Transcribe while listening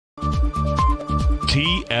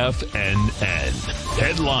TFNN.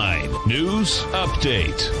 Headline News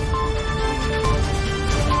Update.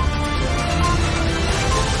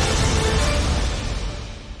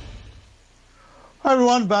 Hi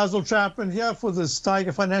everyone, Basil Chapman here for this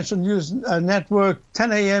Tiger Financial News Network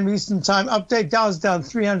 10 a.m. Eastern Time update. Dow is down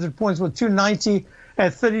 300 points with 290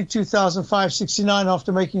 at 32,569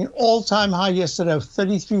 after making an all-time high yesterday of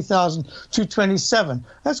 33,227.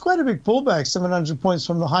 That's quite a big pullback, 700 points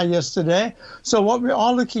from the high yesterday. So what we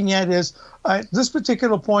are looking at is, at this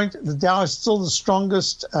particular point, the Dow is still the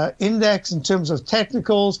strongest index in terms of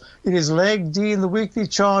technicals. It is leg D in the weekly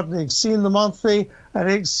chart, leg C in the monthly. And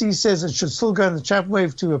leg C says it should still go in the chap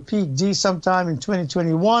wave to a peak D sometime in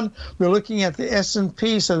 2021. We're looking at the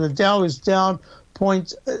S&P, so the Dow is down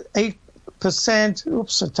 0.8%.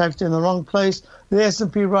 Oops, I typed in the wrong place. The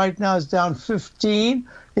S&P right now is down 15.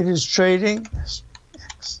 It is trading. I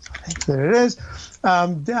think there it is.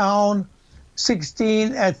 Down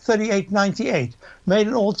 16 at 38.98. Made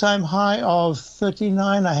an all-time high of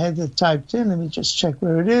 39. I had that typed in. Let me just check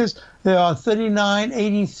where it is. There are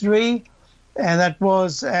 39.83. And that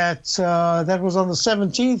was on the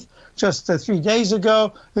 17th, just 3 days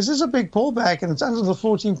ago. This is a big pullback, and it's under the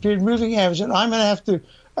 14-period moving average. And I'm going to have to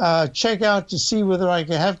check out to see whether I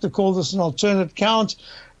can have to call this an alternate count.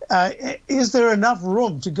 Is there enough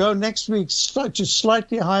room to go next week to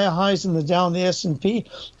slightly higher highs in the Dow and the S&P?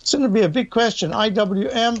 It's going to be a big question.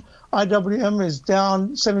 IWM is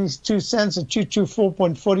down 72 cents at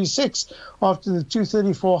 224.46 after the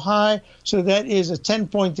 234 high. So that is a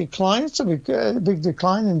 10-point decline. It's a big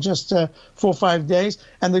decline in just 4 or 5 days.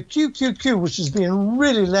 And the QQQ, which has been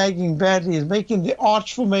really lagging badly, is making the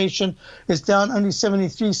arch formation, is down only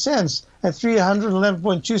 73 cents at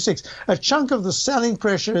 311.26. A chunk of the selling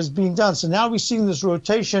pressure has been done. So now we're seeing this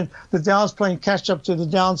rotation. The Dow's playing catch up to the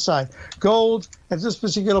downside. Gold, at this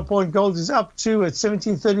particular point, gold is up to at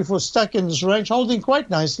 1734, stuck in this range, holding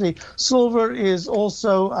quite nicely. Silver is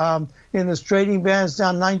also in this trading band, it's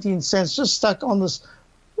down 19 cents, just stuck on this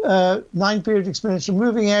 9-period exponential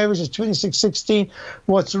moving average at 26.16.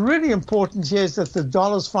 What's really important here is that the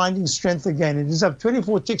dollar's finding strength again. It is up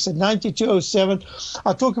 24 ticks at 92.07.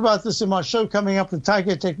 I'll talk about this in my show coming up, the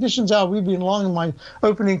Tiger Technicians Hour. We've been long in my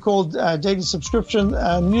opening called daily subscription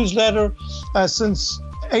newsletter since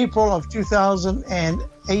April of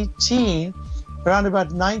 2018, around about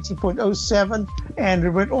 90.07, and it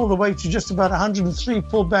went all the way to just about 103,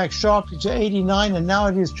 pulled back sharply to 89, and now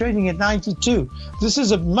it is trading at 92. This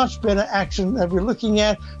is a much better action that we're looking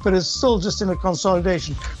at, but it's still just in a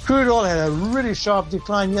consolidation. Crude oil had a really sharp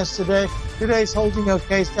decline yesterday. Today's holding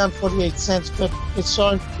okay. It's down 48 cents, but it's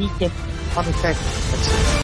starting to weaken on the technical.